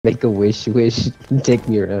Make a wish, take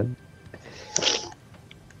me around.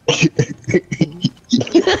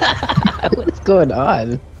 What's going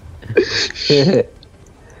on?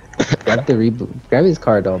 Grab the reboot. Grab his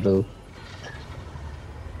card, although.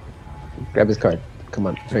 Grab his card. Come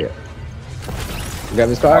on, hurry up. Grab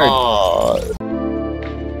his card. Oh.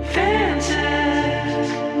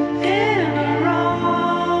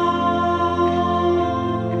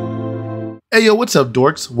 Hey yo, what's up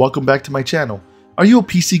dorks? Welcome back to my channel. Are you a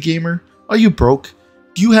PC gamer? Are you broke?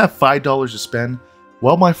 Do you have $5 to spend?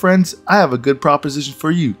 Well my friends, I have a good proposition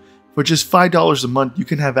for you. For just $5 a month, you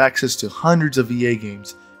can have access to hundreds of EA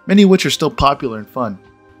games, many of which are still popular and fun.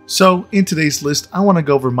 So, in today's list, I want to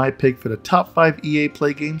go over my pick for the top 5 EA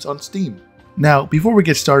Play games on Steam. Now, before we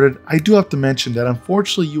get started, I do have to mention that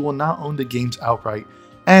unfortunately you will not own the games outright,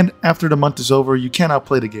 and after the month is over, you cannot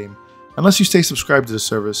play the game, unless you stay subscribed to the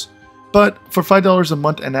service. But for $5 a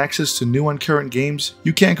month and access to new and current games,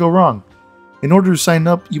 you can't go wrong. In order to sign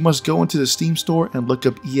up, you must go into the Steam store and look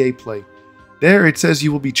up EA Play. There it says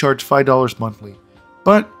you will be charged $5 monthly.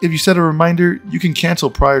 But if you set a reminder, you can cancel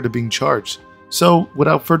prior to being charged. So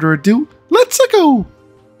without further ado, let's go!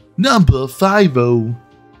 Number 5-0.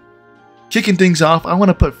 Kicking things off, I want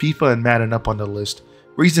to put FIFA and Madden up on the list.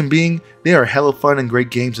 Reason being, they are hella fun and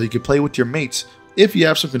great games that you can play with your mates if you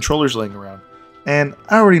have some controllers laying around. And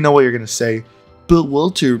I already know what you're going to say, but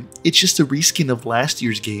Walter, it's just a reskin of last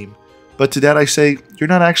year's game. But to that I say, you're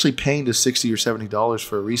not actually paying the $60 or $70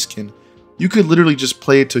 for a reskin. You could literally just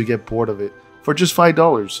play it till you get bored of it, for just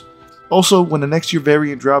 $5. Also, when the next year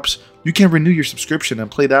variant drops, you can renew your subscription and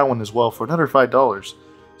play that one as well for another $5.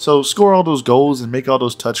 So score all those goals and make all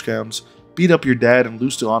those touchdowns, beat up your dad and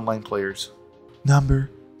lose to online players. Number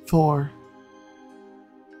 4.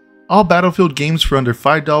 All Battlefield games for under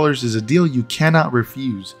 $5 is a deal you cannot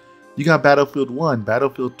refuse. You got Battlefield 1,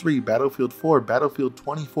 Battlefield 3, Battlefield 4, Battlefield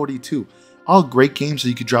 2042. All great games that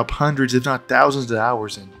you could drop hundreds if not thousands of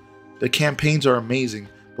hours in. The campaigns are amazing,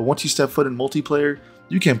 but once you step foot in multiplayer,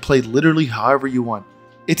 you can play literally however you want.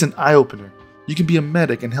 It's an eye-opener. You can be a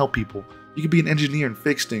medic and help people. You can be an engineer and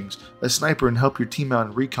fix things, a sniper and help your team out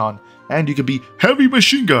in recon, and you can be heavy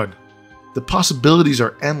machine gun. The possibilities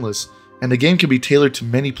are endless, and the game can be tailored to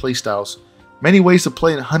many playstyles. Many ways to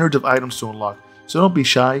play and hundreds of items to unlock, so don't be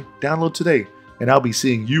shy, download today, and I'll be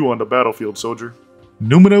seeing you on the battlefield, soldier.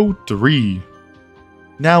 Numero 3.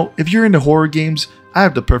 Now, if you're into horror games, I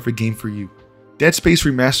have the perfect game for you. Dead Space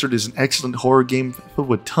Remastered is an excellent horror game filled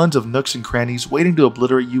with tons of nooks and crannies waiting to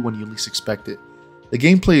obliterate you when you least expect it. The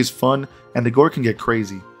gameplay is fun, and the gore can get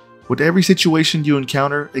crazy. With every situation you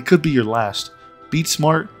encounter, it could be your last. Beat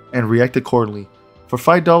smart, and react accordingly. For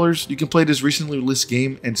 $5, you can play this recently released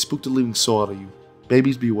game and spook the living soul out of you.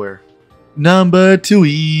 Babies beware. Number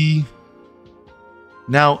 2.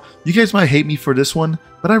 Now, you guys might hate me for this one,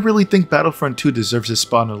 but I really think Battlefront 2 deserves a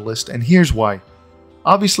spot on the list, and here's why.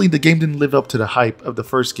 Obviously, the game didn't live up to the hype of the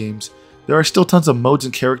first games. There are still tons of modes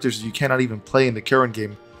and characters you cannot even play in the current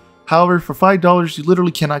game. However, for $5, you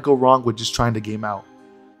literally cannot go wrong with just trying the game out.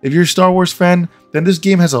 If you're a Star Wars fan, then this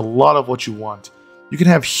game has a lot of what you want. You can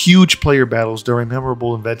have huge player battles during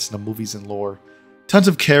memorable events in the movies and lore. Tons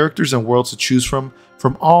of characters and worlds to choose from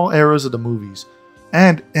all eras of the movies.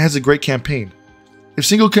 And it has a great campaign. If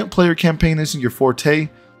single player campaign isn't your forte,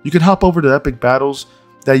 you can hop over to epic battles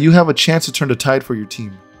that you have a chance to turn the tide for your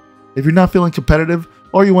team. If you're not feeling competitive,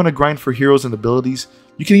 or you want to grind for heroes and abilities,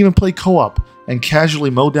 you can even play co-op and casually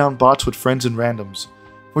mow down bots with friends and randoms.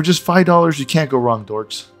 For just $5, you can't go wrong,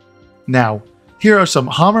 dorks. Now, here are some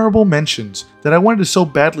honorable mentions that I wanted to so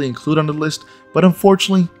badly include on the list, but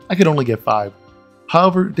unfortunately, I could only get 5.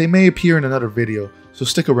 However, they may appear in another video, so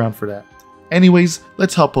stick around for that. Anyways,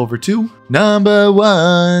 let's hop over to number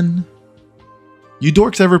 1. You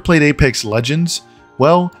dorks ever played Apex Legends?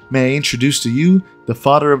 Well, may I introduce to you the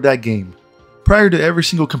father of that game. Prior to every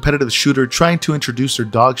single competitive shooter trying to introduce their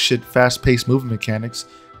dog shit fast-paced movement mechanics,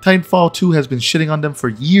 Titanfall 2 has been shitting on them for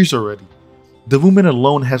years already. The movement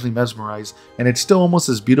alone has me mesmerized, and it's still almost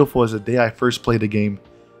as beautiful as the day I first played the game.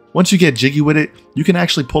 Once you get jiggy with it, you can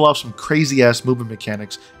actually pull off some crazy ass movement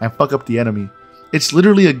mechanics and fuck up the enemy. It's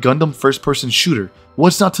literally a Gundam first person shooter.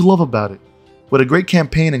 What's not to love about it? With a great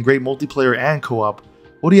campaign and great multiplayer and co-op,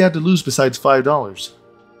 what do you have to lose besides $5?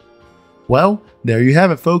 Well, there you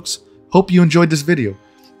have it folks. Hope you enjoyed this video.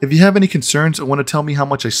 If you have any concerns or want to tell me how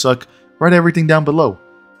much I suck, write everything down below.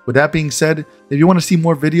 With that being said, if you want to see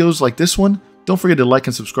more videos like this one, don't forget to like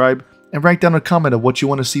and subscribe, and write down a comment of what you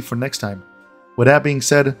want to see for next time. With that being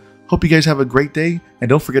said, hope you guys have a great day, and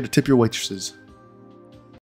don't forget to tip your waitresses.